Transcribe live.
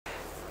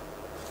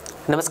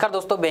नमस्कार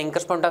दोस्तों,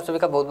 bankers point आप सभी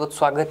का बहुत बहुत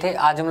स्वागत है।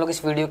 आज हम लोग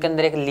इस वीडियो के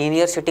अंदर एक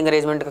लीनियर सिटिंग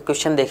अरेंजमेंट का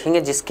क्वेश्चन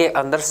देखेंगे, जिसके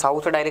अंदर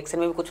साउथ डायरेक्शन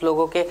में भी कुछ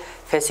लोगों के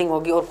फेसिंग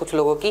होगी और कुछ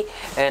लोगों की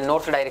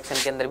नॉर्थ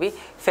डायरेक्शन के अंदर भी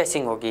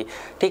फेसिंग होगी।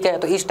 ठीक है,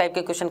 तो इस टाइप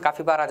के क्वेश्चन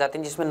काफ़ी बार आ जाते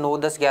हैं जिसमें 9,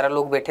 10, 11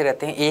 लोग बैठे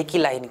रहते हैं एक ही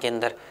लाइन के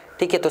अंदर।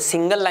 ठीक है, तो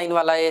सिंगल लाइन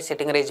वाला ये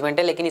सिटिंग अरेंजमेंट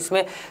है, लेकिन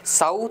इसमें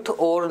साउथ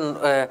और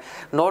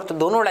नॉर्थ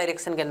दोनों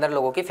डायरेक्शन के अंदर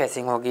लोगों की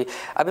फेसिंग होगी।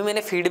 अभी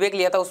मैंने फीडबैक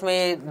लिया था,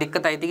 उसमें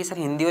दिक्कत आई थी कि सर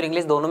हिंदी और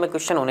इंग्लिश दोनों में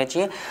क्वेश्चन होने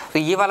चाहिए। तो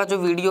ये वाला जो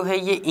वीडियो है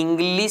ये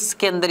इंग्लिश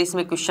के अंदर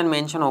इसमें क्वेश्चन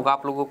मेंशन होगा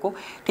आप लोगों को।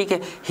 ठीक है,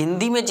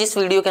 हिंदी में जिस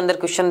वीडियो के अंदर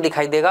क्वेश्चन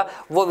दिखाई देगा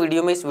वो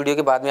वीडियो में इस वीडियो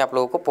के बाद में आप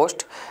लोगों को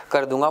पोस्ट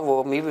कर दूंगा,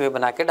 वो मैं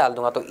बना के डाल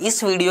दूंगा। तो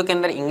इस वीडियो के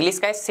अंदर इंग्लिश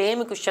का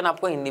सेम क्वेश्चन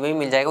आपको हिंदी में भी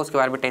मिल जाएगा, उसके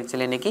बारे में टेंशन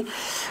लेने की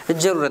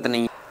जरूरत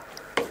नहीं।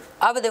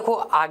 अब देखो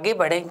आगे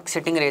बढ़े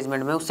सिटिंग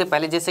अरेंजमेंट में, उससे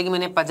पहले जैसे कि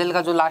मैंने पजल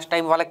का जो लास्ट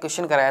टाइम वाला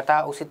क्वेश्चन कराया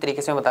था उसी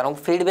तरीके से मैं बता रहा हूँ।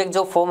 फीडबैक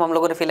जो फॉर्म हम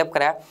लोगों ने फिलअप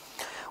कराया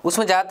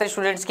उसमें ज़्यादातर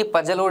स्टूडेंट्स की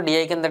पजल और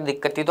डीआई के अंदर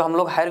दिक्कत थी, तो हम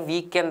लोग हर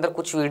वीक के अंदर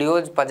कुछ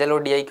वीडियोज पजल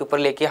और डीआई के ऊपर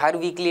लेके हर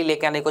वीकली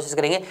लेके आने की कोशिश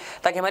करेंगे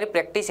ताकि हमारी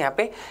प्रैक्टिस यहाँ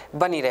पे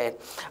बनी रहे।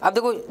 अब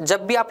देखो,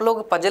 जब भी आप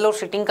लोग पजल और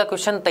सिटिंग का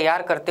क्वेश्चन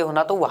तैयार करते हो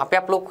ना, तो वहाँ पे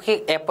आप लोग की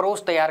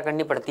अप्रोच तैयार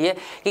करनी पड़ती है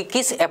कि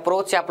किस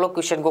अप्रोच से आप लोग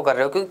क्वेश्चन को कर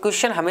रहे हो, क्योंकि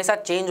क्वेश्चन हमेशा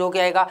चेंज हो के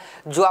आएगा।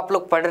 जो आप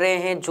लोग पढ़ रहे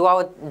हैं,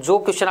 जो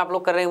क्वेश्चन आप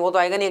लोग कर रहे हैं वो तो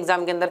आएगा नहीं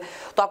एग्जाम के अंदर,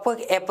 तो आपको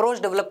एक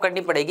अप्रोच डेवलप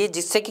करनी पड़ेगी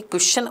जिससे कि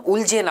क्वेश्चन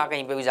उलझे ना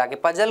कहीं पे भी जाके।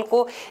 पजल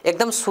को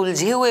एकदम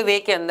सुलझे हुए वे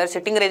के अंदर,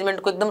 सिटिंग अरेंजमेंट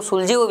को एकदम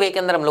सुलझे हुए वे के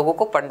अंदर हम लोगों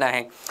को पढ़ना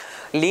है।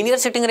 लीनियर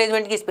सिटिंग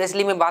अरेंजमेंट की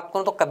स्पेशली मैं बात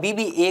करूं तो कभी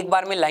भी एक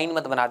बार में लाइन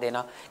मत बना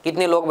देना।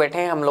 कितने लोग बैठे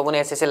हैं, हम लोगों ने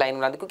ऐसे लाइन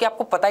बना दी, क्योंकि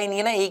आपको पता ही नहीं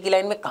है ना एक ही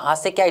लाइन में कहां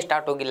से क्या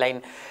स्टार्ट होगी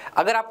लाइन।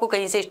 अगर आपको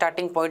कहीं से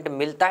स्टार्टिंग पॉइंट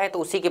मिलता है तो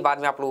उसी के बाद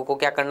में आप लोगों को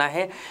क्या करना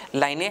है,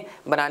 लाइनें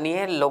बनानी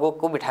है, लोगों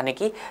को बिठाने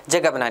की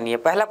जगह बनानी है।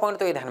 पहला पॉइंट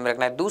तो ये ध्यान में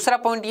रखना है। दूसरा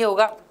पॉइंट ये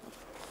होगा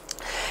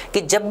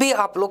कि जब भी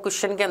आप लोग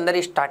क्वेश्चन के अंदर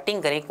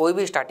स्टार्टिंग करें, कोई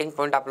भी स्टार्टिंग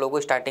पॉइंट आप लोगों को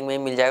स्टार्टिंग में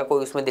मिल जाएगा,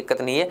 कोई उसमें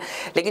दिक्कत नहीं है,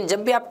 लेकिन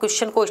जब भी आप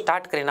क्वेश्चन को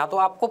स्टार्ट करें ना, तो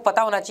आपको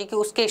पता होना चाहिए कि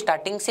उसके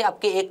स्टार्टिंग से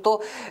आपके एक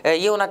तो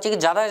ये होना चाहिए कि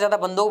ज़्यादा से ज़्यादा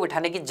बंदों को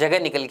बिठाने की जगह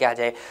निकल के आ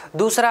जाए।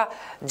 दूसरा,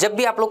 जब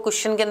भी आप लोग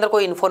क्वेश्चन के अंदर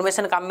कोई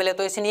इन्फॉर्मेशन काम में ले,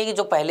 तो ऐसे नहीं है कि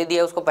जो पहले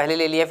दिया उसको पहले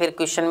ले लिया फिर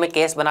क्वेश्चन में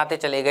केस बनाते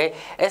चले गए,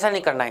 ऐसा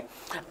नहीं करना है।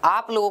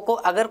 आप लोगों को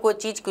अगर कोई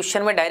चीज़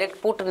क्वेश्चन में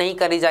डायरेक्ट पुट नहीं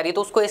करी जा रही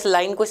तो उसको इस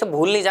लाइन को इसे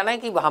भूल नहीं जाना है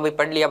कि हाँ भाई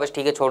पढ़ लिया बस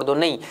ठीक है छोड़ दो,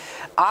 नहीं।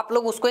 आप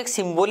लोग उसको एक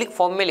सिंबॉलिक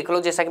फॉर्म में लिख लो,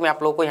 जैसा कि मैं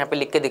आप लोगों को यहाँ पे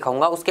लिख के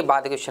दिखाऊंगा, उसके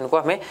बाद क्वेश्चन को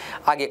हमें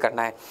आगे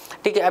करना है।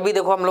 ठीक है, अभी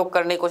देखो हम लोग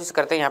करने की कोशिश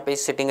करते हैं यहाँ पे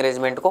इस सिटिंग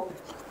अरेंजमेंट को।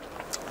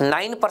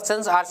 9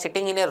 persons are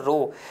sitting in a row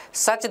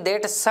such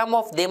that some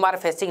of them are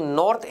facing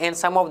north and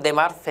some of them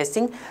are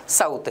facing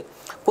south।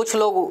 कुछ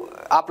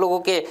लोग आप लोगों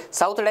के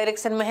साउथ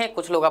डायरेक्शन में है,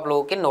 कुछ लोग आप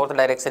लोगों के नॉर्थ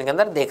डायरेक्शन के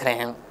अंदर देख रहे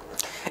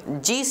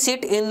हैं। जी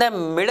sit in the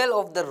middle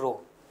of the row.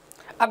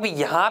 अब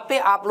यहाँ पे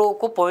आप लोगों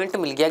को पॉइंट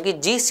मिल गया कि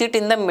जी sit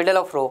in the middle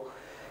of रो।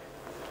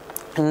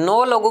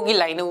 9 लोगों की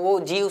लाइन है, वो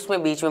जी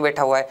उसमें बीच में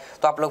बैठा हुआ है,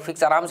 तो आप लोग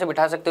फिक्स आराम से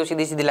बिठा सकते हो,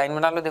 सीधी सीधी लाइन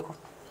बना लो। देखो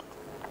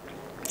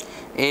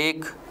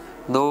 1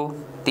 2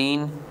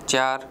 3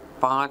 4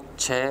 5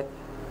 6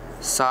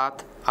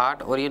 7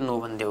 8 और ये 9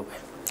 बंदे हो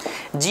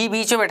गए। जी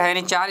बीच में बैठा है,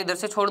 यानी 4 इधर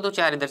से छोड़ दो,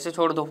 4 इधर से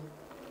छोड़ दो।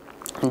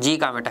 जी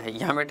कहाँ बैठा है,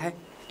 यहाँ बैठा है,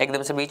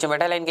 एकदम से बीच में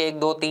बैठा है लाइन के। 1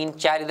 2 3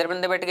 4 इधर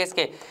बंदे बैठ गए,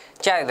 इसके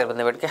 4 इधर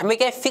बंदे बैठ गए। हमें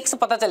क्या है, फिक्स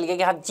पता चल गया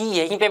कि हाँ जी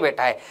यहीं पे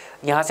बैठा है।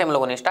 यहाँ से हम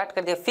लोगों ने स्टार्ट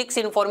कर दिया। फिक्स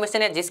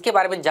इन्फॉर्मेशन है, जिसके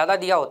बारे में ज़्यादा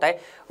दिया होता है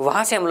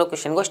वहाँ से हम लोग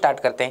क्वेश्चन को स्टार्ट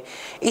करते हैं।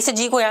 इस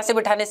जी को यहाँ से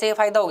बिठाने से ये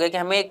फायदा हो गया कि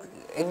हमें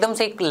एकदम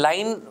से एक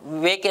लाइन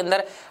वे के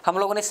अंदर हम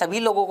लोगों ने सभी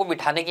लोगों को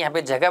बिठाने की यहाँ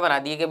पे जगह बना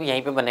दी है कि अभी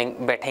यहीं पे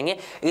बैठेंगे,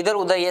 इधर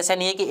उधर। ऐसा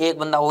नहीं है कि एक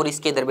बंदा और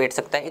इसके इधर बैठ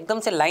सकता है, एकदम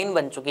से लाइन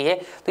बन चुकी है।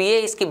 तो ये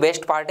इसकी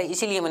बेस्ट पार्ट है,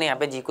 इसीलिए मैंने यहाँ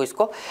पे जी को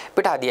इसको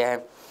बिठा दिया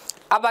है।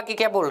 अब आगे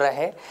क्या बोल रहा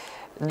है,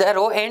 the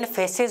row and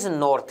faces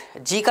north.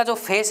 जी का जो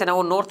फेस है ना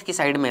वो नॉर्थ की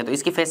साइड में है, तो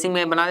इसकी फेसिंग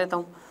मैं बना देता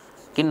हूँ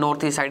कि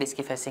नॉर्थ की साइड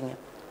इसकी फेसिंग है।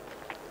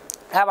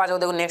 अब आ जाओ,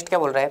 देखो नेक्स्ट क्या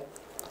बोल रहा है,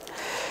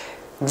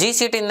 जी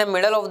seat in the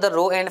middle of the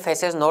row and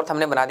faces north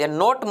हमने बना दिया।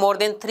 Not more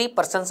than 3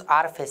 persons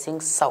are facing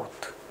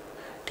south.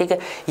 ठीक है,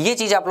 ये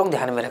चीज़ आप लोग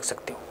ध्यान में रख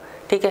सकते हो।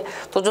 ठीक है,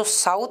 तो जो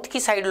साउथ की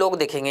साइड लोग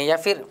देखेंगे, या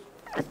फिर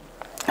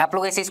आप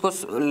लोग ऐसे इसको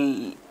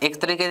एक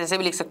तरीके से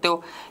भी लिख सकते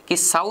हो कि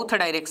साउथ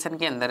डायरेक्शन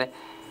के अंदर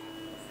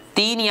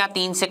 3 या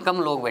 3 से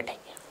कम लोग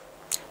बैठेंगे।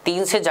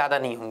 3 से ज़्यादा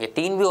नहीं होंगे,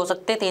 3 भी हो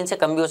सकते हैं, 3 से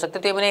कम भी हो सकते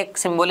हैं। तो ये मैंने एक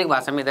सिंबॉलिक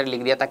भाषा में इधर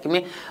लिख दिया ताकि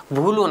मैं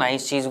भूलूँ ना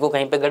इस चीज़ को,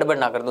 कहीं पे गड़बड़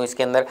ना कर दूँ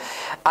इसके अंदर।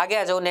 आगे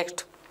आ जाओ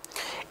next,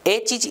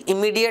 H is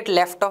immediate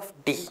left of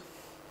D.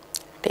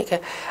 ठीक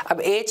है,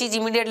 अब H is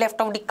immediate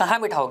left of D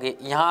कहाँ बिठाओगे,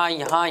 यहाँ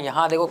यहाँ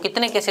यहाँ। देखो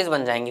कितने केसेस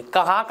बन जाएंगे,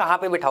 कहाँ कहाँ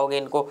पे बिठाओगे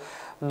इनको,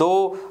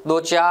 2 2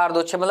 4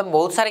 2 6, मतलब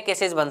बहुत सारे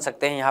केसेस बन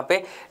सकते हैं यहाँ पे।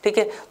 ठीक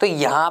है, तो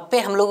यहाँ पे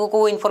हम लोगों को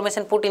वो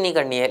इन्फॉर्मेशन पुट ही नहीं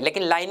करनी है,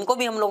 लेकिन लाइन को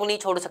भी हम लोग नहीं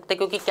छोड़ सकते,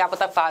 क्योंकि क्या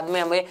पता बाद में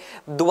हमें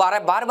दोबारा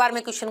बार बार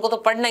में क्वेश्चन को तो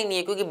पढ़ना ही नहीं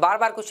है, क्योंकि बार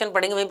बार क्वेश्चन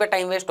पढ़ेंगे वहीं पे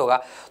टाइम वेस्ट होगा।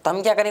 तो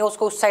हम क्या करेंगे,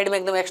 उसको उस साइड में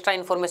एकदम एक्स्ट्रा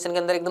इन्फॉर्मेशन के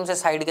अंदर एकदम से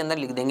साइड के अंदर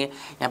लिख देंगे।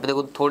 यहाँ पे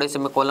देखो थोड़े से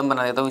मैं कॉलम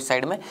बना देता हूँ इस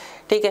साइड में।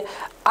 ठीक है,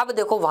 अब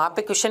देखो वहाँ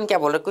पे क्वेश्चन क्या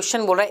बोल रहा है,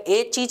 क्वेश्चन बोल रहा है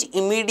H is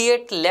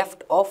immediate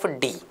left of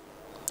D.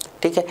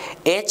 ठीक है,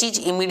 H is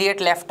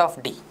immediate left of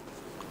D.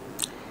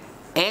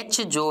 H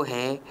जो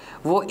है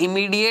वो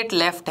इमीडिएट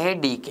लेफ्ट है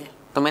डी के,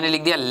 तो मैंने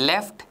लिख दिया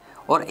लेफ्ट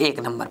और 1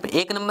 नंबर पे।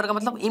 1 नंबर का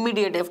मतलब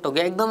इमीडिएट लेफ्ट हो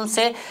गया, एकदम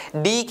से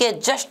डी के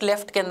जस्ट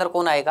लेफ्ट के अंदर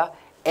कौन आएगा,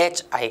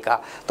 एच आएगा।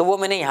 तो वो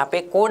मैंने यहाँ पे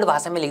कोड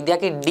भाषा में लिख दिया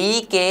कि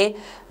डी के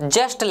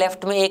जस्ट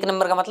लेफ्ट में 1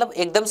 नंबर का मतलब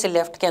एकदम से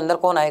लेफ्ट के अंदर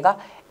कौन आएगा,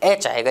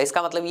 एच आएगा,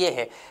 इसका मतलब ये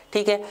है।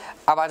 ठीक है,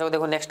 अब आ जाओ,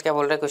 देखो नेक्स्ट क्या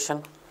बोल रहे हैं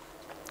question,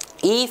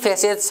 E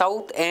faces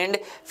south and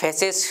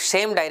faces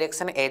same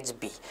direction as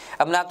B.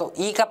 अब ना तो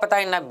ई का पता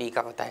है ना बी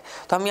का पता है,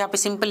 तो हम यहाँ पे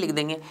सिंपल लिख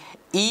देंगे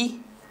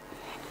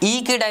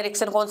ई की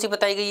डायरेक्शन कौन सी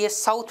बताई गई है,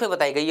 साउथ में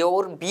बताई गई है,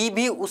 और बी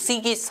भी उसी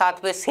के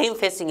साथ में सेम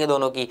फेसिंग है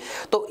दोनों की,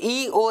 तो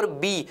ई और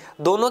बी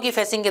दोनों की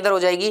फेसिंग किधर हो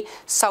जाएगी,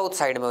 साउथ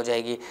साइड में हो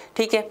जाएगी।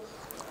 ठीक है,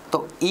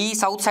 तो ई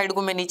साउथ साइड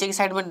को मैं नीचे की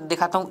साइड में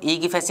दिखाता हूँ, ई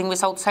की फेसिंग में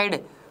साउथ साइड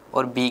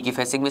और बी की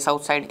फेसिंग में साउथ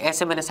साइड,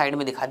 ऐसे मैंने साइड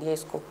में दिखा दिया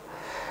इसको।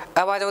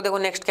 अब आ जाओ, देखो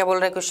नेक्स्ट क्या बोल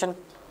रहा है क्वेश्चन।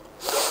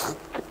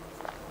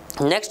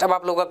 नेक्स्ट अब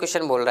आप लोगों का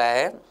क्वेश्चन बोल रहा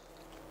है,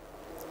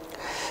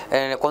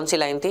 कौन सी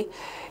लाइन थी,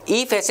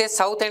 ई faces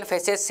south and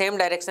faces same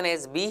direction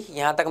as B,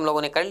 यहाँ तक हम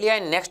लोगों ने कर लिया है।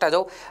 नेक्स्ट आ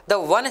जाओ, the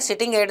one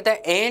sitting at the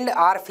end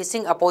are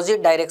facing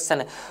opposite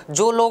direction.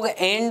 जो लोग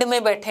एंड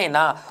में बैठे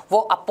ना वो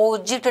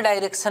अपोजिट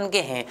डायरेक्शन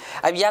के हैं।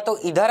 अब या तो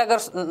इधर अगर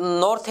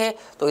नॉर्थ है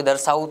तो इधर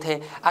साउथ है,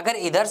 अगर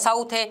इधर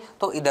साउथ है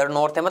तो इधर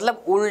नॉर्थ है,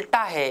 मतलब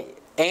उल्टा है,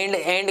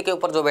 एंड के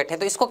ऊपर जो बैठे हैं।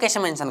 तो इसको कैसे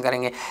मेंशन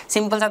करेंगे,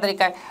 सिंपल सा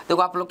तरीका है,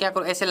 देखो आप लोग क्या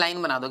करो, ऐसे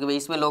लाइन बना दो कि भाई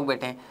इसमें लोग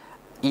बैठे हैं,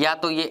 या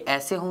तो ये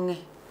ऐसे होंगे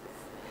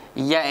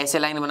या ऐसे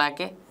लाइन बना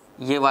के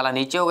ये वाला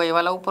नीचे होगा ये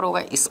वाला ऊपर होगा,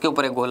 इसके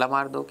ऊपर एक गोला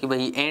मार दो कि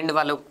भाई एंड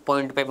वाले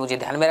पॉइंट पे मुझे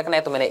ध्यान में रखना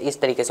है, तो मैंने इस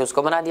तरीके से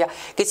उसको बना दिया।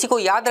 किसी को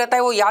याद रहता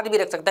है वो याद भी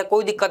रख सकता है,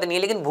 कोई दिक्कत नहीं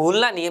है, लेकिन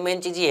भूलना नहीं है, मेन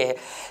चीज़ ये है।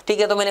 ठीक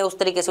है, तो मैंने उस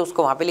तरीके से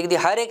उसको वहाँ पे लिख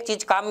दिया। हर एक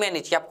चीज़ काम में आनी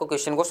चाहिए आपको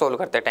क्वेश्चन को सोल्व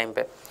करते टाइम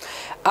पे।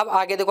 अब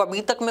आगे देखो,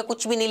 अभी तक मैं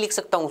कुछ भी नहीं लिख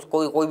सकता हूँ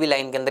कोई भी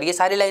लाइन के अंदर, ये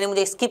सारी लाइनें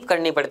मुझे स्किप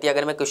करनी पड़ती है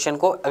अगर मैं क्वेश्चन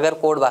को अगर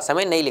कोड भाषा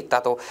में नहीं लिखता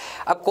तो।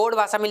 अब कोड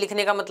भाषा में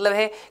लिखने का मतलब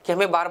है कि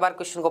हमें बार बार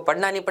क्वेश्चन को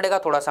पढ़ना नहीं पड़ेगा,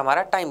 थोड़ा सा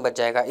हमारा टाइम बच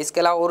जाएगा, इसके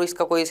अलावा और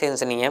इसका कोई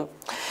सेंस नहीं है।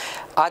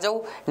 आ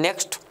जाओ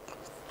next,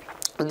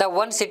 the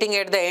one sitting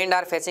at the end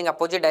are facing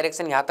opposite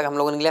direction, यहाँ तक हम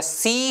लोगों ने लिया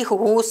see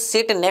who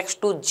sit next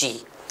to जी।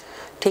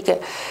 ठीक है,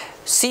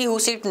 see who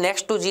sit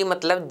next to जी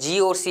मतलब जी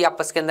और सी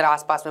आपस के अंदर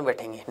आसपास में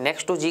बैठेंगे।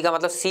 नेक्स्ट टू जी का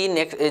मतलब सी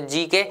नेक्स्ट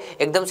जी के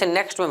एकदम से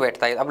नेक्स्ट में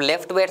बैठता है, अब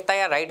लेफ्ट बैठता है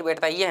या राइट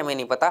बैठता है ये हमें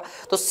नहीं पता,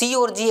 तो सी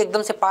और जी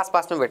एकदम से पास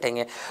पास में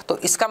बैठेंगे। तो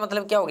इसका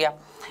मतलब क्या हो गया,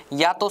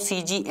 या तो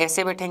सी जी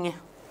ऐसे बैठेंगे,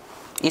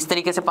 इस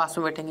तरीके से पास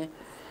में बैठेंगे,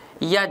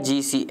 या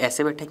जी सी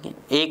ऐसे बैठेंगे,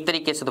 एक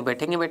तरीके से तो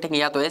बैठेंगे,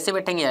 या तो ऐसे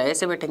बैठेंगे या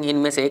ऐसे बैठेंगे,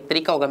 इनमें से एक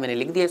तरीका होगा। मैंने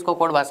लिख दिया इसको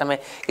कोड भाषा में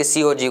कि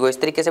सी और जी को इस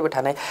तरीके से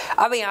बैठाना है।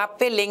 अब यहाँ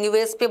पे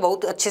लैंग्वेज पे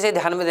बहुत अच्छे से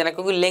ध्यान में देना,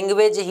 क्योंकि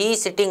लैंग्वेज ही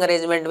सिटिंग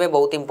अरेंजमेंट में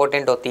बहुत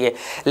इंपॉर्टेंट होती है।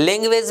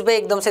 लैंग्वेज पे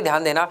एकदम से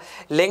ध्यान देना,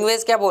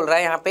 लैंग्वेज क्या बोल रहा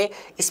है यहाँ पे,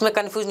 इसमें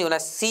कन्फ्यूज नहीं होना।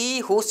 See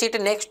who sit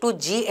next to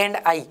ji and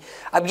I,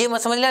 अब ये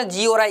मत समझ लेना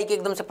जी और आई के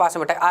एकदम से पास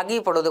में बैठा है, आगे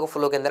पढ़ो देखो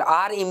फ्लो के अंदर,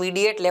 are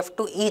immediate left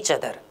to each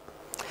other.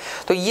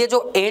 तो ये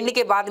जो एंड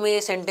के बाद में ये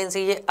सेंटेंस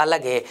है ये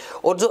अलग है,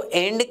 और जो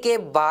एंड के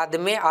बाद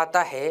में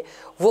आता है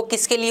वो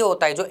किसके लिए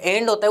होता है, जो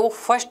एंड होता है वो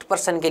फर्स्ट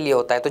पर्सन के लिए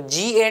होता है। तो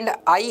जी and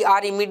I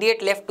R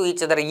immediate left to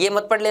each other, ये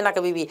मत पढ़ लेना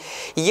कभी भी,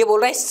 ये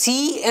बोल रहा है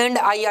सी and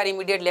I R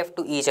immediate left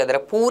to each other,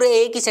 पूरे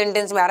एक ही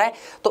सेंटेंस में आ रहा है।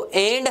 तो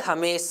एंड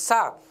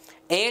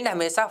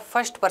हमेशा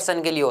फर्स्ट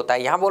पर्सन के लिए होता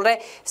है। यहाँ बोल रहा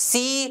है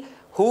see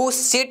who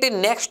sit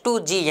next to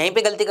जी, यहीं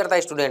पे गलती करता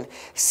है student,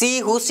 see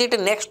who sit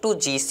next to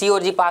जी, सी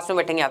और जी पास में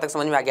बैठेंगे, यहाँ तक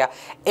समझ में आ गया।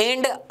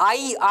 And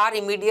I R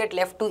immediate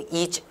left to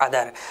each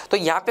other, तो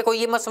यहाँ पे कोई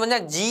ये मत समझना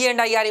जी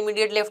and I R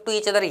immediate left to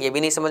each other, ये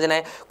भी नहीं समझना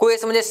है। कोई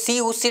समझे see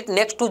who sit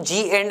next to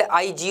ji and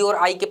I, जी और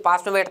आई के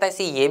पास में बैठता है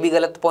सी, ये भी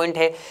गलत पॉइंट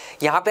है।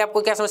 यहाँ पे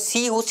आपको क्या समझ,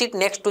 see who sit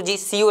next to जी,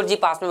 सी और जी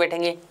पास में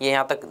बैठेंगे, ये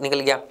यहाँ तक निकल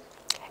गया।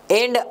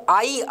 And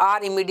I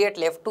R immediate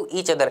left to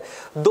each other,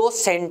 दो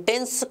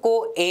सेंटेंस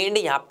को एंड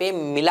यहाँ पे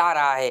मिला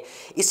रहा है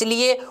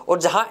इसलिए, और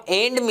जहाँ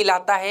एंड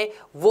मिलाता है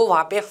वो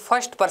वहाँ पे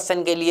फर्स्ट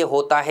पर्सन के लिए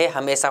होता है,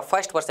 हमेशा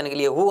फर्स्ट पर्सन के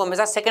लिए, हु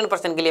हमेशा सेकंड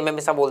पर्सन के लिए, मैं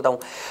हमेशा बोलता हूँ।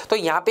 तो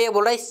यहाँ पे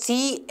बोल रहा है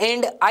सी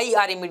and I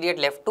R immediate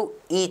left to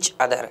each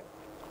other.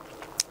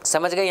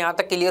 समझ गए, यहाँ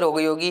तक क्लियर हो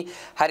गई होगी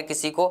हर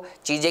किसी को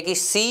चीज़ें कि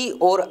सी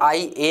और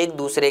आई एक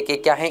दूसरे के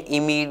क्या हैं,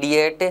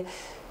 इमीडिएट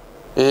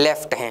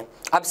लेफ्ट हैं।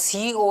 अब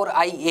सी और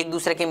आई एक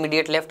दूसरे के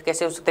इमीडिएट लेफ्ट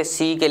कैसे हो सकते हैं,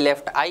 सी के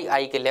लेफ्ट आई,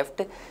 आई के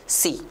लेफ्ट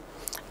सी।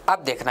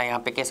 अब देखना यहाँ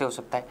पे कैसे हो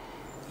सकता है,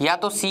 या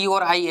तो सी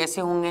और आई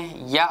ऐसे होंगे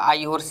या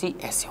आई और सी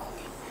ऐसे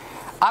होंगे।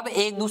 अब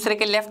एक दूसरे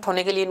के लेफ्ट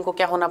होने के लिए इनको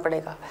क्या होना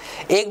पड़ेगा,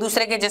 एक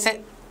दूसरे के, जैसे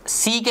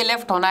सी के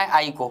लेफ्ट होना है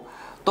आई को,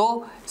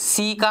 तो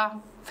सी का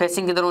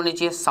फेसिंग किधर होनी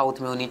चाहिए,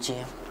 साउथ में होनी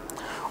चाहिए,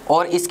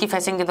 और इसकी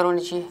फेसिंग किधर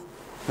होनी चाहिए,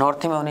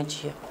 नॉर्थ में होनी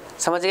चाहिए।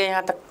 समझ गए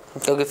यहाँ तक,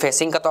 क्योंकि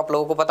फेसिंग का तो आप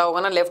लोगों को पता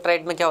होगा ना, लेफ्ट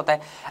राइट में क्या होता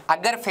है।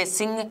 अगर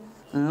फेसिंग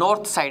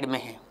नॉर्थ साइड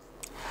में है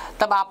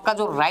तब आपका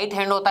जो राइट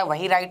हैंड होता है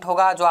वही राइट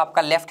होगा, जो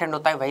आपका लेफ्ट हैंड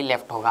होता है वही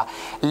लेफ्ट होगा।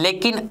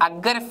 लेकिन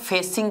अगर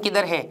फेसिंग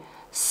किधर है,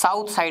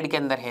 साउथ साइड के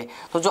अंदर है,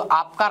 तो जो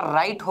आपका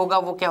राइट होगा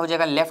वो क्या हो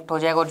जाएगा, लेफ्ट हो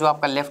जाएगा, और जो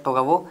आपका लेफ्ट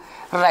होगा वो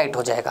राइट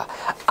हो जाएगा।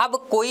 अब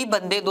कोई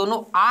बंदे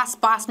दोनों आस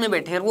पास में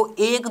बैठे हैं, वो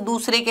एक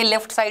दूसरे के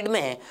लेफ्ट साइड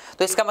में है,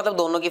 तो इसका मतलब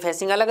दोनों की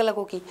फेसिंग अलग अलग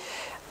होगी।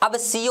 अब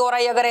सी और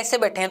आई अगर ऐसे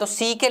बैठे हैं तो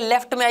सी के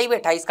लेफ्ट में आई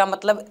बैठा है, इसका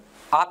मतलब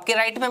आपके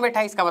राइट में बैठा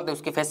है, इसका मतलब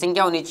उसकी फेसिंग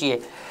क्या होनी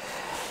चाहिए,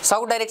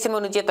 साउथ डायरेक्शन में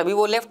होनी चाहिए तभी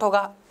वो लेफ्ट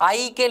होगा।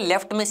 आई के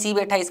लेफ्ट में सी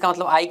बैठा है, इसका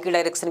मतलब आई की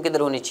डायरेक्शन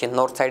किधर होनी चाहिए,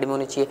 नॉर्थ साइड में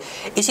होनी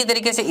चाहिए। इसी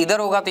तरीके से इधर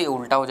होगा तो ये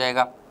उल्टा हो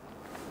जाएगा,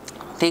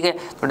 ठीक है,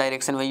 तो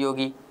डायरेक्शन वही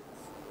होगी।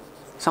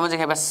 समझ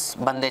गए, बस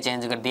बंदे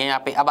चेंज कर दिए यहाँ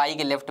पे। अब आई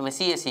के लेफ्ट में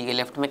सी है, सी के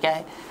लेफ्ट में क्या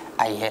है,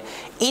 आई है।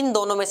 इन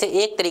दोनों में से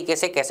एक तरीके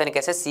से कैसे न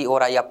कैसे सी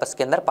और आई आपस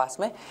के अंदर पास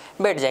में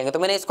बैठ जाएंगे, तो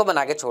मैंने इसको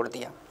बना के छोड़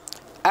दिया।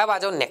 अब आ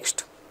जाओ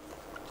next.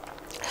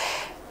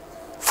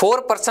 4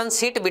 person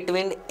seat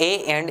between A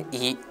and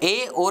ई।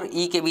 ए और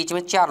ई के बीच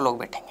में 4 लोग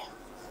बैठेंगे।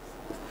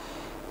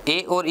 ए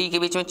और ई के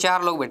बीच में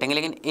 4 लोग बैठेंगे,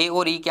 लेकिन ए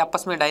और ई के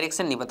आपस में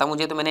डायरेक्शन नहीं पता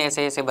मुझे, तो मैंने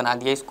ऐसे ऐसे बना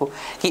दिया इसको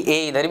कि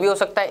ए इधर भी हो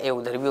सकता है, ए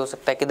उधर भी हो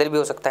सकता है, किधर भी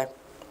हो सकता है।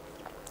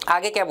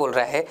 आगे क्या बोल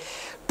रहा है,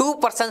 2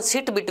 person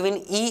seat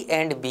between E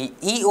and B.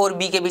 ई और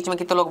बी के बीच में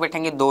कितने लोग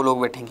बैठेंगे, 2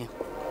 लोग बैठेंगे।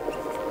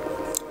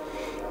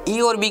 ई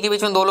और बी के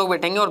बीच में 2 लोग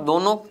बैठेंगे और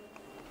दोनों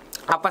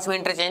आपस में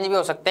इंटरचेंज भी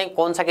हो सकते हैं।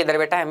 कौन सा किधर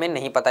बैठा है हमें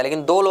नहीं पता,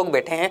 लेकिन 2 लोग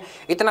बैठे हैं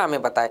इतना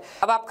हमें पता है।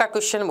 अब आपका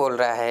क्वेश्चन बोल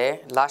रहा है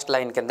लास्ट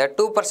लाइन के अंदर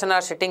 2 person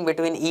are sitting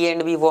between E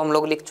and B, वो हम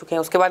लोग लिख चुके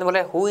हैं। उसके बाद बोल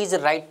रहा है हु इज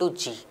राइट टू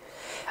जी।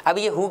 अब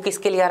ये हु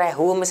किसके लिए आ रहा है,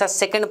 हु हमेशा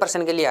सेकंड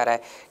पर्सन के लिए आ रहा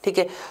है, ठीक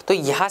है। तो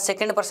यहाँ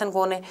सेकंड पर्सन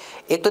कौन है,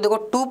 एक तो देखो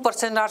 2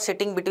 person are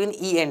sitting between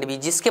E and B,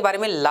 जिसके बारे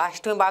में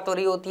लास्ट में बात हो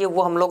रही होती है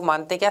वो हम लोग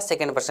मानते हैं क्या,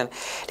 सेकंड पर्सन।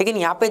 लेकिन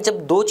यहाँ पे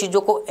जब 2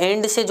 चीज़ों को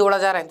एंड से जोड़ा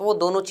जा रहा है तो वो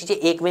दोनों चीज़ें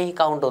एक में ही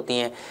काउंट होती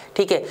हैं,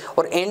 ठीक है।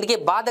 और एंड के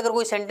बाद अगर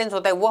कोई सेंटेंस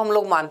होता है वो हम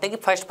लोग मानते हैं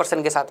कि फर्स्ट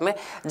पर्सन के साथ में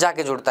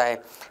जाके जुड़ता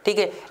है, ठीक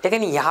है।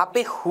 लेकिन यहाँ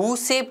पे हु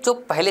से जो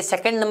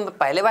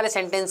पहले वाले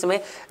सेंटेंस में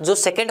जो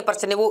सेकंड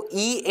पर्सन है वो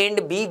ई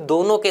एंड बी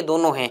दोनों के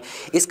दोनों हैं।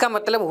 इसका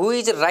मतलब हु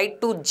इज राइट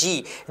टू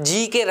जी,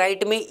 जी के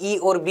राइट में ई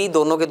और बी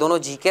दोनों के दोनों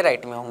जी के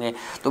राइट में होंगे।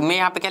 तो मैं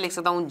यहाँ पे क्या लिख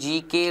सकता हूँ, जी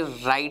के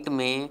राइट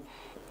में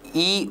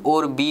ई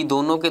और बी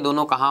दोनों के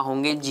दोनों कहाँ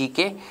होंगे, जी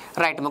के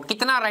राइट में।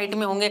 कितना राइट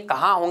में होंगे,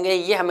 कहाँ होंगे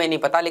ये हमें नहीं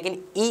पता,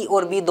 लेकिन ई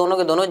और बी दोनों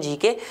के दोनों जी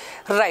के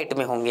राइट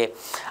में होंगे।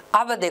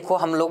 अब देखो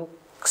हम लोग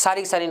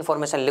सारी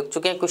इन्फॉर्मेशन लिख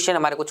चुके हैं, क्वेश्चन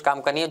हमारे कुछ काम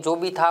का नहीं है, जो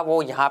भी था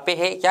वो यहाँ पे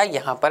है या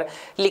यहाँ पर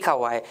लिखा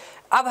हुआ है।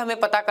 अब हमें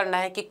पता करना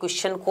है कि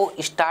क्वेश्चन को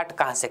स्टार्ट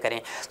कहाँ से करें।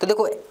 तो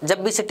देखो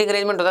जब भी सिटिंग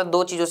अरेंजमेंट होता है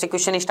 2 चीज़ों से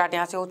क्वेश्चन स्टार्ट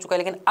यहाँ से हो चुका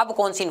है, लेकिन अब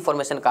कौन सी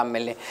इन्फॉर्मेशन काम में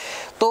ले।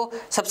 तो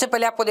सबसे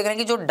पहले आपको देख रहे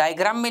हैं कि जो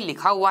डायग्राम में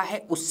लिखा हुआ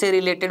है उससे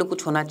रिलेटेड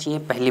कुछ होना चाहिए,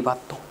 पहली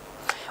बात। तो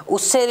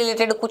उससे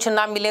रिलेटेड कुछ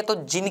ना मिले तो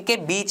जिनके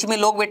बीच में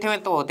लोग बैठे हुए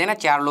तो होते हैं ना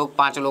 4 लोग,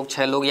 5 लोग,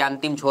 6 लोग, या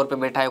अंतिम छोर पे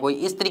बैठा है कोई,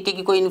 इस तरीके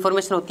की कोई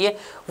इन्फॉर्मेशन होती है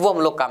वो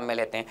हम लोग काम में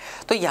लेते हैं।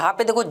 तो यहाँ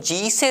पे देखो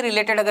जी से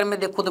रिलेटेड अगर मैं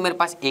देखूँ तो मेरे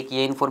पास एक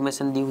ये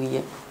इन्फॉर्मेशन दी हुई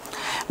है।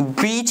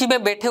 बीच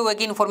में बैठे हुए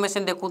की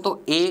इन्फॉर्मेशन देखूँ तो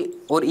ए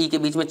और ई के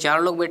बीच में 4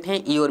 लोग बैठे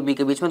हैं, ई और बी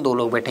के बीच में 2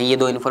 लोग बैठे हैं, ये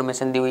 2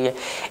 इन्फॉर्मेशन दी हुई है।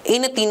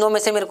 इन तीनों में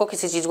से मेरे को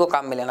किसी चीज़ को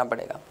काम में लेना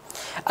पड़ेगा।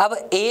 अब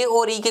ए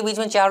और ई के बीच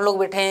में 4 लोग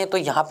बैठे हैं तो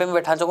यहाँ पे मैं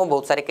बैठा सकूँ,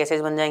 बहुत सारे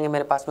केसेस बन जाएंगे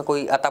मेरे पास में,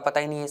 कोई अता पता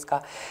ही नहीं है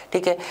इसका,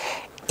 ठीक है।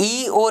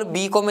 ई और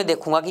बी को मैं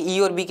देखूंगा कि ई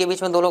और बी के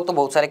बीच में 2 लोग, तो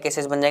बहुत सारे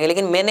केसेस बन जाएंगे।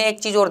 लेकिन मैंने एक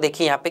चीज़ और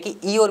देखी यहाँ पे कि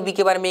ई और बी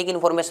के बारे में एक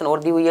इन्फॉर्मेशन और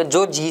दी हुई है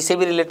जो जी से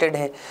भी रिलेटेड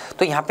है।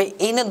 तो यहाँ पे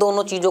इन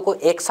दोनों चीज़ों को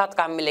एक साथ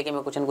काम में लेके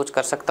मैं कुछ न कुछ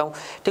कर सकता हूँ,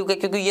 ठीक है।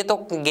 क्योंकि ये तो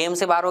गेम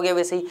से बाहर हो गया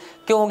वैसे ही,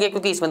 क्यों हो गया,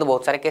 क्योंकि इसमें तो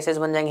बहुत सारे केसेस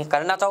बन जाएंगे।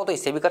 करना चाहो तो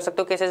इससे भी कर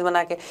सकते हो केसेस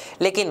बना के,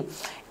 लेकिन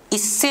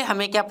इससे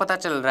हमें क्या पता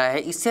चल रहा है,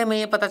 इससे हमें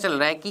ये पता चल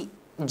रहा है कि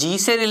जी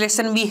से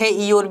रिलेशन भी है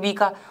ई और बी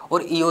का,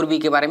 और ई और बी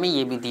के बारे में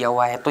ये भी दिया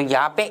हुआ है। तो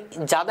यहाँ पे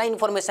ज़्यादा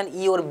इन्फॉर्मेशन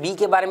ई और बी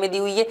के बारे में दी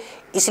हुई है,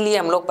 इसलिए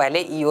हम लोग पहले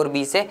ई और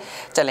बी से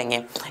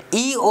चलेंगे।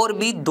 ई और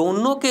बी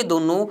दोनों के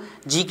दोनों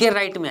जी के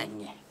राइट में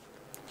आएंगे,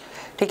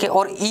 ठीक है।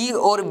 और ई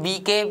और बी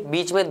के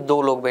बीच में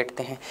 2 लोग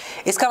बैठते हैं,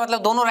 इसका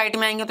मतलब दोनों राइट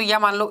में आएंगे। तो यह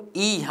मान लो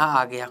ई यहाँ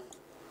आ गया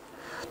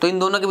तो इन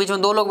दोनों के बीच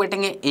में 2 लोग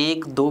बैठेंगे,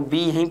 1, 2, बी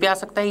यहीं पे आ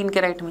सकता है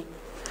इनके राइट में।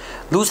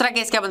 दूसरा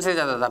केस क्या बन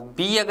सकता था,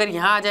 बी अगर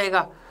यहाँ आ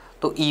जाएगा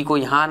तो ई को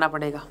यहाँ आना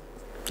पड़ेगा,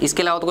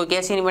 इसके अलावा तो कोई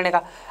केस ही नहीं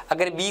बनेगा।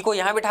 अगर बी को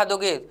यहाँ बिठा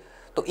दोगे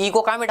तो ई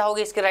को कहाँ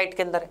बिठाओगे, इसके राइट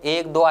के अंदर,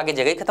 1, 2 आगे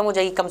जगह ही खत्म हो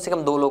जाएगी। कम से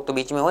कम 2 लोग तो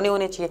बीच में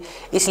होने चाहिए,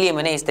 इसलिए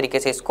मैंने इस तरीके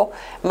से इसको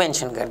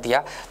मेंशन कर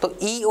दिया। तो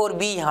ई और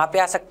बी यहाँ पे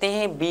आ सकते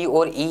हैं, बी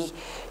और ई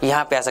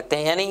यहाँ पे आ सकते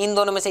हैं, यानी इन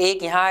दोनों में से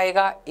एक यहाँ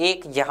आएगा,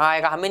 एक यहाँ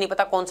आएगा। हमें नहीं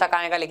पता कौन सा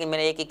कहाँ आएगा, लेकिन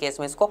मैंने एक ही केस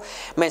में इसको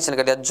मेंशन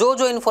कर दिया। जो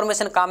जो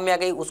इन्फॉर्मेशन काम में आ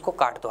गई उसको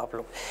काट दो आप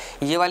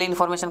लोग। ये वाली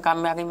इन्फॉर्मेशन काम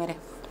में आ गई मेरे,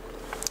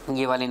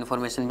 ये वाली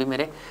इन्फॉर्मेशन भी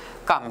मेरे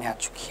काम में आ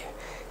चुकी है,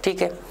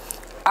 ठीक है।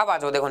 अब आ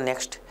जाओ देखो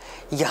नेक्स्ट,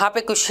 यहाँ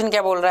पे क्वेश्चन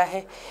क्या बोल रहा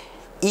है,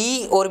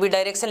 ई और बी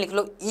डायरेक्शन लिख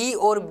लो। ई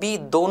और बी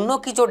दोनों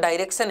की जो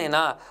डायरेक्शन है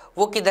ना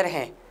वो किधर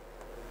है,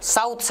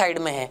 साउथ साइड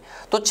में है।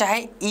 तो चाहे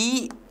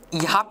ई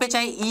यहाँ पे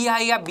चाहे ई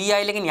आए या बी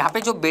आए, लेकिन यहाँ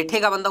पे जो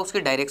बैठेगा बंदा उसकी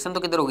डायरेक्शन तो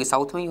किधर होगी,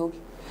 साउथ में ही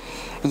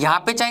होगी।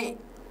 यहाँ पे चाहे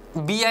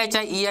बी आए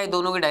चाहे ई आए,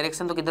 दोनों की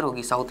डायरेक्शन तो किधर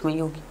होगी, साउथ में ही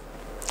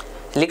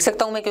होगी। लिख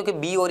सकता हूँ मैं, क्योंकि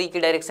बी और ई की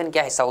डायरेक्शन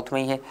क्या है, साउथ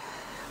में ही है।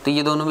 तो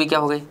ये दोनों भी क्या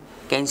हो गए,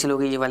 कैंसिल हो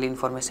गई ये वाली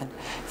इन्फॉर्मेशन।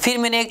 फिर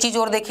मैंने एक चीज़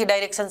और देखी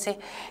डायरेक्शन से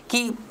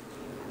कि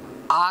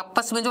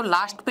आपस में जो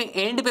लास्ट पे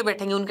एंड पे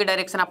बैठेंगे उनकी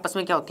डायरेक्शन आपस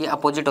में क्या होती है,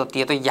 अपोजिट होती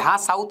है। तो यहाँ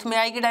साउथ में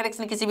आएगी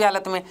डायरेक्शन किसी भी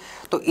हालत में,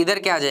 तो इधर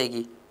क्या आ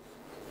जाएगी,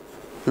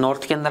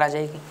 नॉर्थ के अंदर आ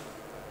जाएगी।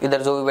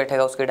 इधर जो भी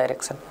बैठेगा उसकी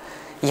डायरेक्शन।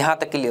 यहाँ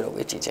तक क्लियर हो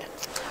गई चीज़ें,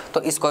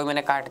 तो इसको भी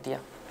मैंने काट दिया।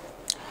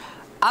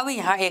 अब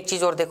यहाँ एक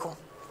चीज़ और देखो,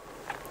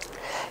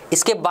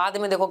 इसके बाद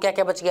में देखो क्या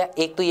क्या बच गया,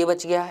 एक तो ये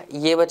बच गया,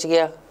 ये बच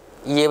गया,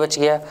 ये बच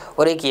गया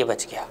और एक ये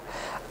बच गया।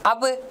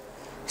 अब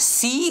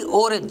सी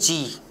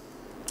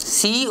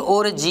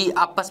और जी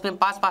आपस में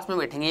पास में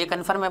बैठेंगे, ये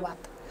कन्फर्म है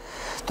बात।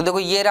 तो देखो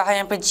ये रहा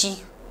यहाँ पे जी,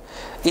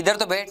 इधर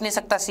तो बैठ नहीं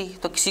सकता सी,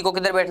 तो किसी को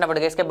किधर बैठना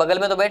पड़ेगा, इसके बगल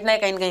में तो बैठना है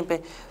कहीं कहीं पे,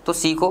 तो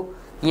सी को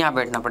यहाँ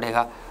बैठना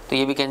पड़ेगा। तो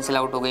ये भी कैंसिल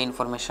आउट हो गई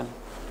इन्फॉर्मेशन,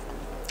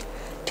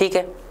 ठीक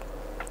है।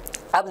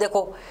 अब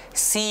देखो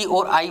सी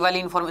और आई वाली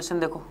इन्फॉर्मेशन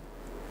देखो,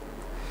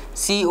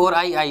 सी और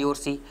आई और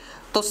सी,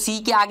 तो सी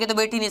के आगे तो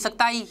बैठ ही नहीं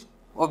सकता आई,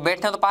 और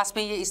बैठना तो पास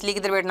में ही है, इसलिए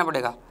किधर बैठना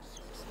पड़ेगा,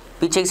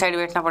 पीछे की साइड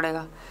बैठना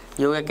पड़ेगा।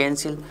 ये हो गया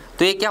कैंसिल।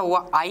 तो ये क्या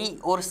हुआ, आई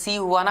और सी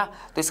हुआ ना,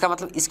 तो इसका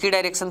मतलब इसकी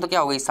डायरेक्शन तो क्या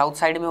हो गई, साउथ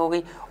साइड में हो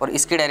गई, और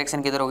इसकी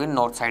डायरेक्शन किधर हो गई,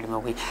 नॉर्थ साइड में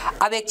हो गई।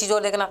 अब एक चीज़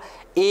और देखना,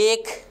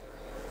 1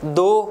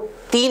 2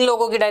 3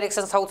 लोगों की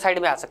डायरेक्शन साउथ साइड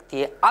में आ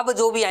सकती है। अब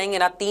जो भी आएंगे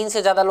ना, 3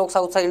 से ज़्यादा लोग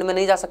साउथ साइड में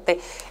नहीं जा सकते।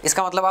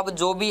 इसका मतलब अब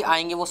जो भी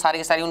आएंगे वो सारे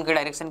के सारे उनकी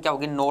डायरेक्शन क्या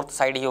होगी, नॉर्थ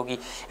साइड ही होगी।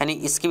 यानी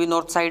इसकी भी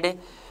नॉर्थ साइड है,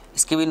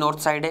 इसकी भी नॉर्थ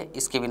साइड है,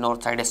 इसकी भी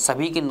नॉर्थ साइड है,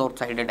 सभी की नॉर्थ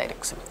साइड है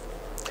डायरेक्शन।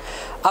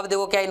 अब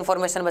देखो क्या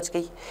इन्फॉर्मेशन बच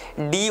गई,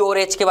 डी और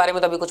एच के बारे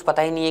में तो अभी कुछ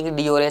पता ही नहीं है कि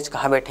डी और एच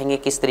कहाँ बैठेंगे,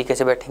 किस तरीके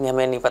से बैठेंगे,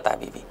 हमें नहीं पता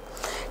अभी भी,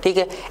 ठीक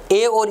है।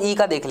 ए और ई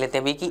का देख लेते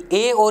हैं अभी कि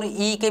ए और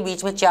ई के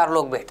बीच में 4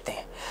 लोग बैठते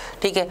हैं,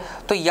 ठीक है।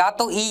 तो या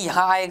तो ई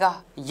यहाँ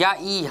आएगा या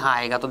ई यहाँ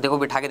आएगा, तो देखो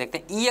बिठा के देखते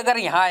हैं। ई अगर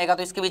यहाँ आएगा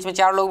तो इसके बीच में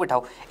 4 लोग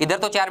बिठाओ, इधर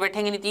तो 4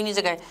 बैठेंगे नहीं, 3 ही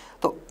जगह है,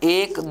 तो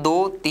 1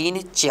 2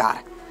 3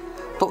 4,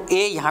 तो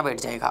ए यहाँ बैठ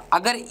जाएगा।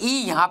 अगर ई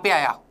यहाँ पे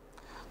आया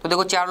तो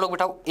देखो 4 लोग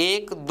बिठाओ,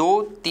 1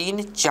 2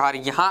 3 4,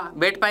 यहाँ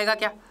बैठ पाएगा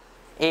क्या,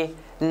 ए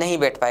नहीं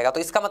बैठ पाएगा। तो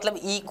इसका मतलब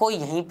ई को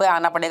यहीं पे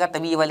आना पड़ेगा,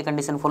 तभी ये वाली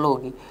कंडीशन फॉलो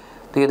होगी।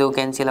 तो ये देखो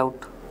कैंसिल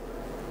आउट,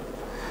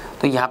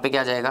 तो यहाँ पे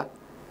क्या आ जाएगा,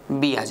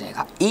 बी आ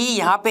जाएगा। ई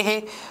यहाँ पे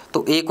है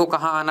तो ए को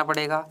कहाँ आना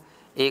पड़ेगा,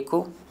 ए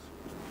को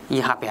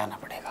यहाँ पे आना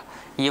पड़ेगा।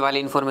 ये वाली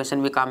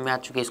इन्फॉर्मेशन भी काम में आ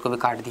चुकी है, इसको भी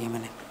काट दिया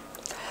मैंने।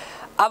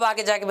 अब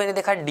आगे जाके मैंने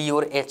देखा डी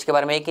और एच के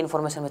बारे में एक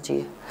इन्फॉर्मेशन बची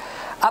है।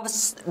 अब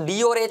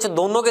डी और एच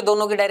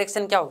दोनों की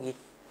डायरेक्शन क्या होगी,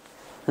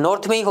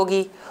 नॉर्थ में ही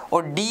होगी,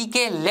 और डी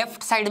के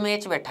लेफ्ट साइड में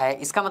एच बैठा है।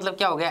 इसका मतलब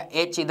क्या हो गया,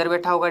 एच इधर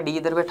बैठा होगा, डी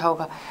इधर बैठा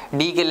होगा,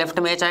 डी के लेफ्ट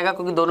में एच आएगा,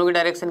 क्योंकि दोनों की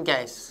डायरेक्शन क्या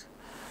है,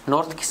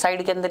 नॉर्थ की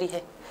साइड के अंदर ही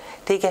है,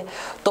 ठीक है।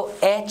 तो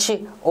एच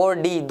और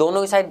डी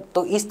दोनों की साइड,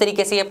 तो इस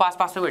तरीके से ये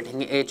पास में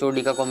बैठेंगे, एच और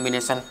डी का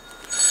कॉम्बिनेशन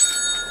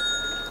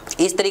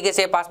इस तरीके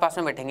से पास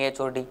में बैठेंगे,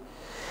 एच और डी।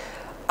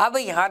 अब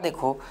यहाँ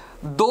देखो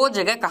 2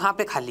 जगह कहाँ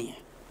पे खाली है,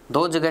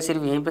 2 जगह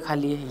सिर्फ यहीं पे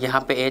खाली है,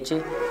 यहाँ पे एच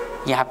है,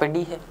 यहाँ पे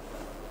डी है।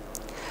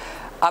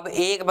 अब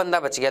एक बंदा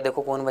बच गया,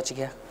 देखो कौन बच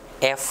गया,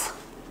 एफ,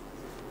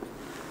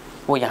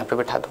 वो यहाँ पे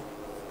बैठा दो,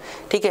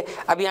 ठीक है।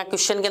 अब यहाँ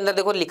क्वेश्चन के अंदर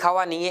देखो लिखा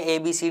हुआ नहीं है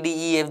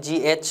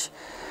ABCDEFGH,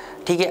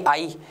 ठीक है,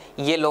 आई,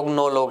 ये लोग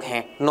 9 लोग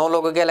हैं, 9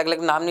 लोगों के अलग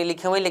अलग नाम नहीं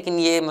लिखे हुए, लेकिन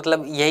ये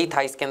मतलब यही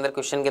था इसके अंदर,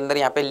 क्वेश्चन के अंदर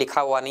यहाँ पे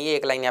लिखा हुआ नहीं है,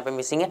 एक लाइन यहाँ पे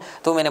मिसिंग है,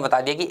 तो मैंने बता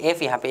दिया कि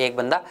एफ यहाँ पे एक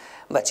बंदा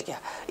बच गया।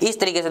 इस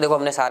तरीके से देखो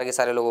हमने सारे के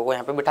सारे लोगों को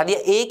यहाँ पे बिठा दिया,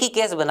 एक ही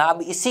केस बना।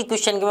 अब इसी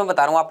क्वेश्चन के मैं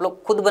बता रहा हूँ, आप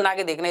लोग खुद बना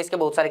के देखना, इसके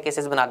बहुत सारे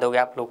केसेस बना दोगे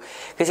आप लोग,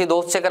 किसी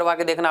दोस्त से करवा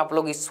के देखना, आप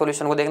लोग इस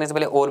सोल्यूशन को देखने से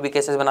पहले और भी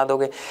केसेस बना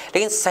दोगे,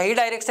 लेकिन सही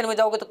डायरेक्शन में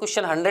जाओगे तो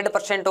क्वेश्चन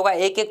 100% होगा।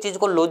 एक एक चीज़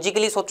को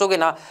लॉजिकली सोचोगे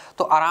ना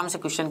तो आराम से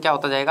क्वेश्चन क्या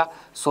होता जाएगा,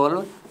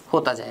 सोल्व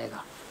होता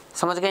जाएगा।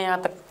 समझ गए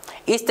यहाँ तक।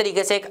 इस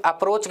तरीके से एक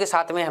अप्रोच के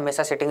साथ में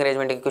हमेशा सेटिंग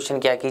अरेंजमेंट के क्वेश्चन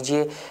क्या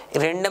कीजिए,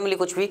 रेंडमली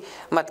कुछ भी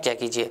मत क्या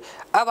कीजिए।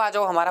 अब आ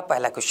जाओ हमारा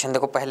पहला क्वेश्चन,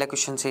 देखो पहले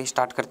क्वेश्चन से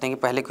स्टार्ट करते हैं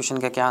कि पहले क्वेश्चन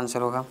का क्या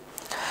आंसर होगा।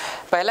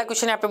 पहला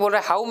क्वेश्चन यहाँ पे बोल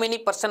रहा है how many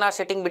person are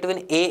sitting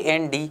between A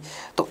and D.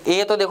 तो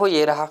ए तो देखो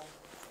ये रहा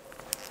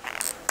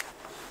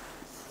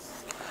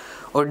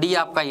और डी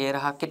आपका ये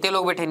रहा, कितने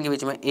लोग बैठे इनके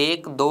बीच में,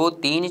 1 2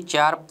 3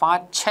 4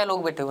 5 6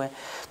 लोग बैठे हुए हैं।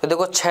 तो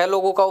देखो 6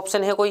 लोगों का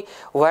ऑप्शन है कोई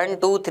 1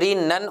 2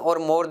 3 नन और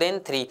मोर देन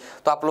 3,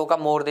 तो आप लोगों का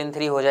मोर देन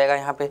 3 हो जाएगा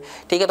यहाँ पे,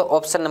 ठीक है। तो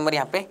ऑप्शन नंबर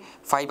यहाँ पे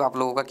 5 आप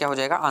लोगों का क्या हो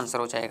जाएगा, आंसर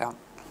हो जाएगा।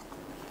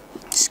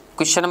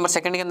 क्वेश्चन नंबर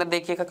 2 के अंदर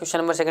देखिएगा, क्वेश्चन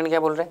नंबर 2 क्या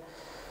बोल रहा है,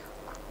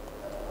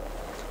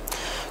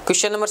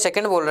 क्वेश्चन नंबर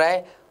 2 बोल रहा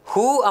है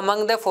who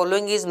among the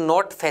following is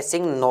not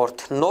facing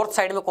north. North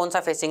side में कौन सा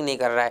फेसिंग नहीं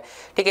कर रहा है,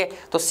 ठीक है।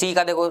 तो सी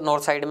का देखो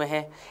नॉर्थ साइड में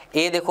है,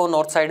 ए देखो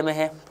नॉर्थ साइड में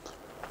है,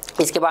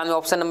 इसके बाद में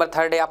ऑप्शन नंबर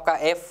 3 है आपका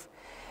एफ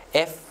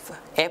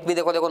भी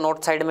देखो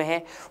नॉर्थ साइड में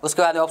है।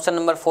 उसके बाद में ऑप्शन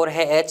नंबर 4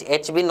 है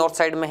एच भी नॉर्थ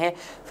साइड में है।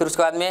 फिर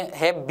उसके बाद में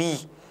है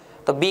बी,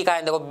 तो बी का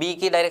है देखो, बी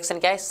की डायरेक्शन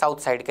क्या है, साउथ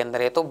साइड के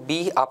अंदर है, तो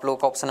बी आप लोगों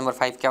का ऑप्शन नंबर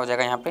 5 क्या हो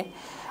जाएगा, यहाँ पे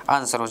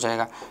आंसर हो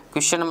जाएगा।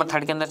 क्वेश्चन नंबर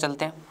 3 के अंदर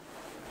चलते हैं।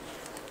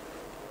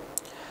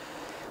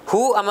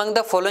 Who among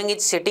the following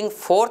is sitting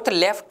fourth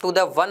left to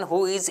the one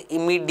who is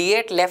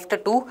immediate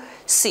left to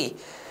C?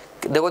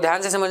 देखो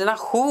ध्यान से समझना,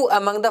 Who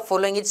among the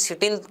following is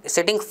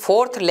sitting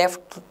fourth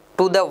left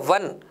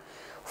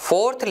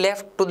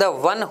to the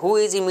one who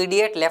is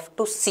immediate left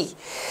to C?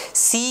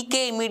 C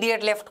के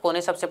immediate left कौन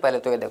है, सबसे पहले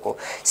तो ये देखो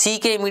C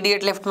के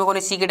immediate left में कौन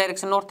है, C के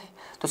डायरेक्शन नॉर्थ है,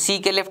 तो C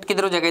के लेफ्ट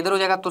किधर हो जाएगा, इधर हो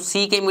जाएगा, तो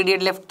C के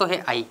इमीडिएट लेफ्ट तो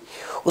है I।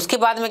 उसके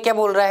बाद में क्या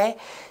बोल रहा है,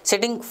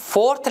 sitting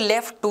fourth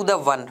left to the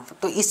one,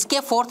 तो इसके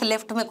फोर्थ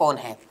लेफ्ट में कौन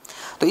है,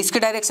 तो इसके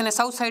डायरेक्शन है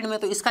साउथ साइड में,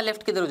 तो इसका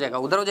लेफ्ट किधर हो जाएगा,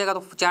 उधर हो जाएगा। तो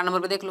 4 नंबर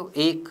पे देख लो,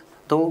 1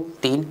 2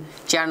 3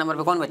 4 नंबर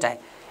पे कौन बचा है,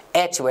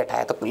 एच बैठा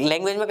है। तो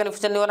लैंग्वेज में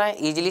कन्फ्यूजन नहीं होना है,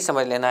 इजीली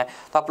समझ लेना है।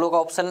 तो आप लोगों का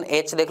ऑप्शन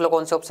एच देख लो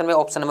कौन से ऑप्शन में,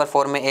 ऑप्शन नंबर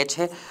 4 में एच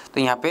है,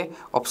 तो यहाँ पे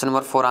ऑप्शन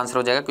नंबर 4 आंसर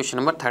हो जाएगा क्वेश्चन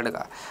नंबर 3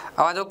 का। अब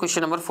आ जाओ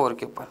क्वेश्चन नंबर 4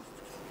 के ऊपर।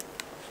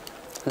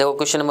 देखो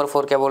क्वेश्चन नंबर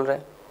 4 क्या बोल रहे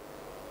हैं,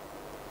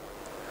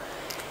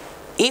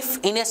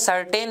 if in a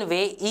certain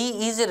way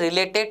E is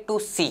related to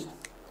सी।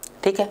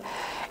 ठीक है,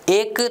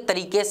 एक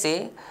तरीके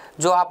से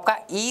जो आपका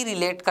ई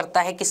रिलेट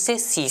करता है किससे,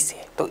 सी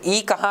से। तो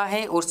ई कहाँ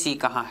है और सी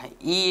कहाँ है,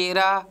 ई ये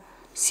रहा,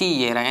 सी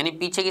ये रहा, यानी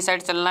पीछे की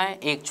साइड चलना है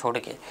एक छोड़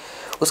के।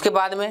 उसके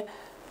बाद में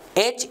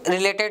H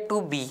related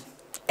to be,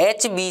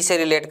 H B से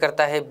रिलेट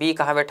करता है, बी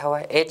कहाँ बैठा हुआ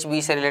है, एच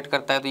बी से रिलेट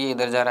करता है, तो ये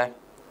इधर जा रहा है,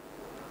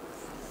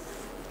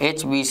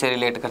 एच बी से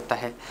रिलेट करता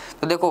है।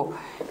 तो देखो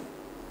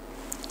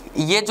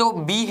ये जो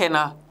बी है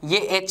ना, ये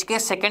एच के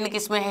सेकंड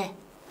किस में है,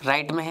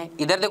 राइट में है।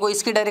 इधर देखो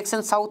इसकी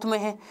डायरेक्शन साउथ में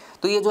है,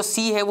 तो ये जो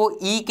सी है वो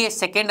ई के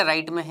सेकंड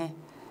राइट में है,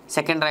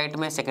 सेकंड राइट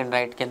में, सेकंड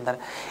राइट के अंदर।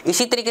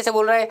 इसी तरीके से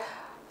बोल रहा है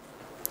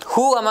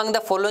who among the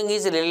following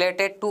is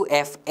related to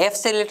F, F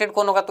से रिलेटेड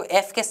कौन होगा, तो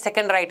एफ के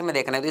सेकंड राइट में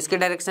देखना है। तो इसकी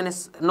डायरेक्शन है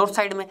नॉर्थ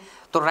साइड में,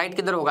 तो राइट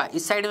किधर होगा,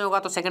 इस साइड में होगा,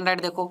 तो सेकंड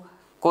राइट देखो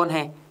कौन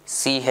है,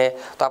 सी है।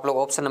 तो आप लोग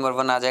ऑप्शन नंबर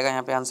 1 आ जाएगा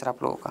यहाँ पे आंसर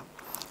आप लोगों का।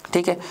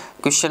 ठीक है,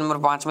 क्वेश्चन नंबर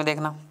 5 में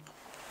देखना,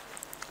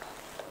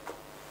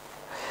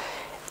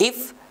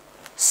 if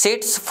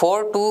x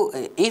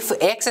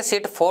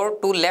sit 4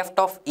 to left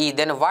of E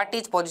then what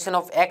is position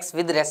of x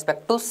with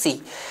respect to C।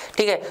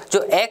 ठीक है, जो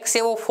x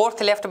है वो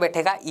 4th लेफ्ट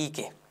बैठेगा E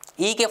के,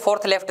 E के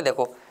 4th लेफ्ट।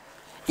 देखो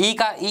E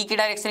की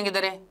डायरेक्शन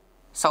किधर है,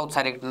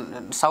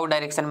 साउथ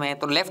डायरेक्शन में है,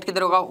 तो लेफ्ट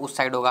किधर होगा, उस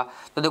साइड होगा।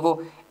 तो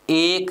देखो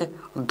 1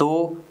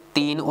 2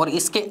 3 और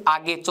इसके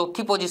आगे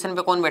चौथी पोजीशन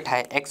पे कौन बैठा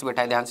है, x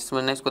बैठा है। ध्यान से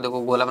समझना, इसको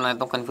देखो गोला बना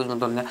देता हूँ, कंफ्यूज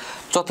मत होना।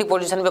 चौथी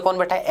पोजीशन पे कौन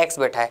बैठा है, x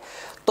बैठा है।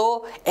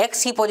 तो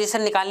x की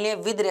पोजीशन निकालनी है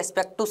with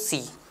respect to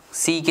c,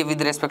 c के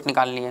विद रेस्पेक्ट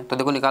निकालनी है। तो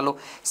देखो निकालो,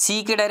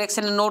 c की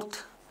डायरेक्शन है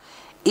नॉर्थ,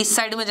 इस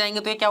साइड में जाएंगे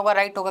तो ये क्या होगा,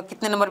 राइट होगा।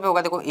 कितने नंबर पे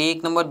होगा, देखो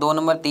 1 number 2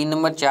 number 3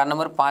 number 4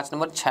 number 5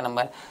 number 6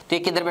 number, तो ये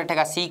किधर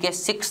बैठेगा, सी के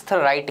 6th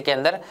राइट के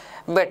अंदर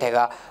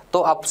बैठेगा।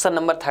 तो ऑप्शन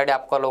नंबर 3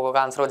 आपका लोगों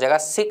का आंसर हो जाएगा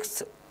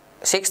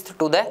 6th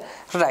टू द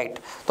राइट।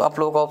 तो आप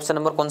लोगों का ऑप्शन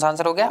नंबर कौन सा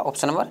आंसर हो गया,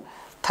 ऑप्शन नंबर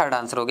 3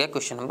 आंसर हो गया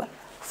क्वेश्चन नंबर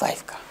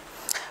 5 का।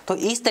 तो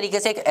इस तरीके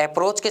से एक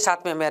अप्रोच के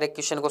साथ में हमें हर एक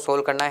क्वेश्चन को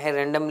सोल्व करना है।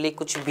 रेंडमली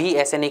कुछ भी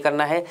ऐसे नहीं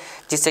करना है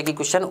जिससे कि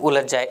क्वेश्चन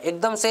उलझ जाए,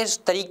 एकदम से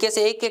तरीके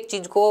से एक एक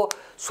चीज़ को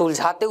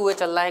सुलझाते हुए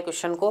चलना है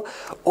क्वेश्चन को।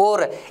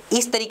 और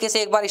इस तरीके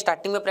से एक बार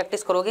स्टार्टिंग में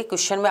प्रैक्टिस करोगे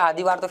क्वेश्चन में,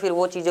 आधी बार तो फिर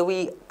वो चीज़ें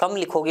भी कम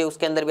लिखोगे,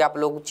 उसके अंदर भी आप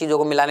लोग चीज़ों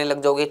को मिलाने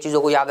लग जाओगे,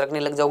 चीज़ों को याद रखने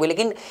लग जाओगे।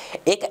 लेकिन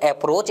एक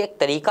अप्रोच, एक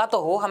तरीका तो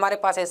हो हमारे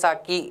पास ऐसा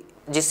कि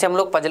जिससे हम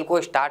लोग पजल को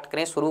स्टार्ट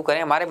करें, शुरू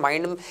करें। हमारे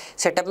माइंड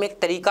सेटअप में एक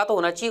तरीका तो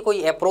होना चाहिए,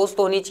 कोई अप्रोच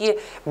तो होनी चाहिए।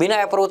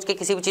 बिना अप्रोच के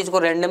किसी भी चीज़ को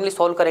रैंडमली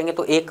सॉल्व करेंगे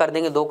तो 1 कर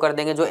देंगे, 2 कर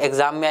देंगे, जो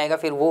एग्जाम में आएगा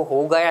फिर वो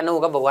होगा या नहीं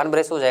होगा भगवान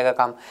भरोसे हो जाएगा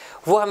काम।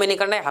 वो हमें नहीं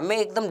करना है, हमें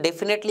एकदम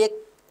डेफिनेटली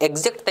एक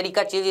एग्जैक्ट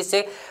तरीका चाहिए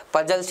जिससे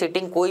पजल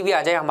सीटिंग कोई भी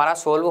आ जाए हमारा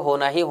सोल्व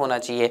होना ही होना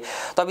चाहिए।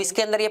 तो अब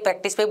इसके अंदर ये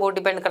प्रैक्टिस पे बहुत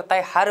डिपेंड करता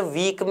है। हर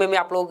वीक में मैं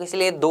आप लोगों के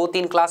लिए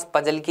 2-3 क्लास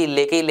पजल की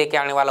लेके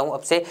आने वाला हूँ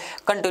अब से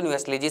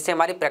कंटिन्यूअसली, जिससे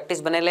हमारी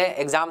प्रैक्टिस बने रहे,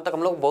 एग्जाम तक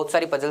हम लोग बहुत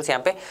सारी पजल्स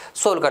यहाँ पे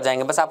सोल्व कर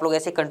जाएंगे। बस आप लोग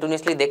ऐसे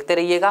कंटिन्यूअसली देखते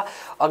रहिएगा।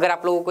 अगर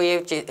आप लोगों को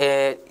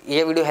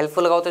ये वीडियो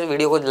हेल्पफुल लगा हो तो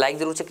वीडियो को लाइक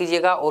जरूर से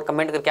कीजिएगा और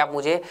कमेंट करके आप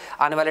मुझे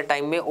आने वाले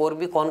टाइम में और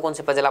भी कौन कौन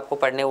से पजल आपको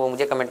पढ़ने वो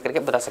मुझे कमेंट करके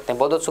बता सकते हैं।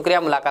 बहुत बहुत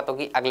शुक्रिया, मुलाकात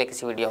होगी अगले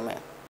किसी वीडियो में।